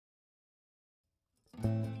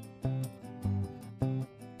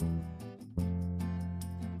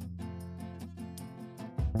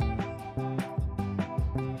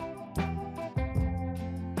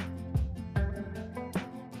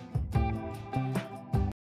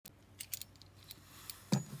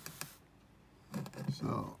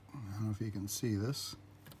know if you can see this.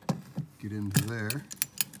 Get into there.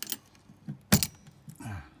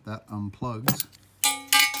 That unplugs,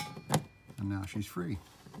 and now she's free.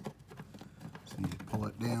 So you pull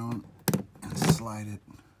it down and slide it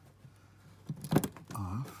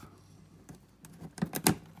off.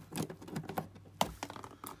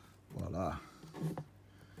 Voila.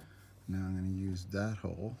 Now I'm going to use that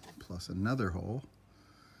hole plus another hole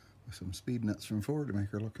with some speed nuts from Ford to make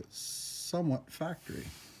her look somewhat factory.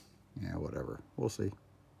 Yeah, whatever. We'll see.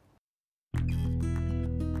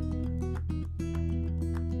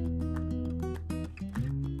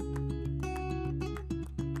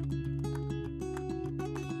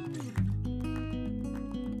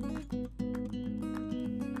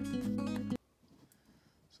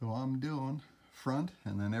 So I'm doing front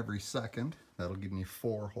and then every second. That'll give me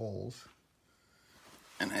 4 holes.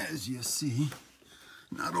 And as you see,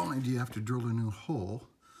 not only do you have to drill a new hole,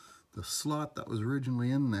 the slot that was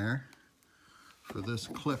originally in there for this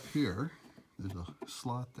clip here, there's a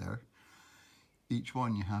slot there. Each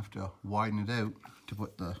one you have to widen it out to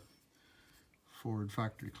put the Ford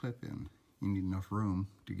factory clip in. You need enough room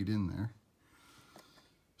to get in there.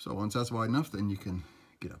 So once that's wide enough, then you can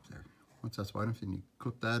get up there. Once that's wide enough, then you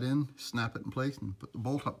clip that in, snap it in place, and put the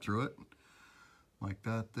bolt up through it, like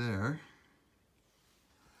that there.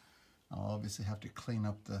 I'll obviously have to clean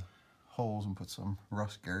up the holes and put some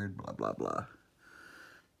rust guard, blah, blah, blah.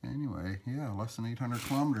 Anyway, yeah, less than 800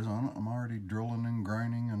 kilometers on it. I'm already drilling and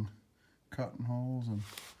grinding and cutting holes. And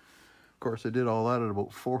of course, I did all that at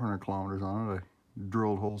about 400 kilometers on it. I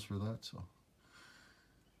drilled holes for that, so.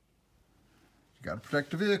 You gotta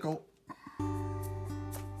protect the vehicle.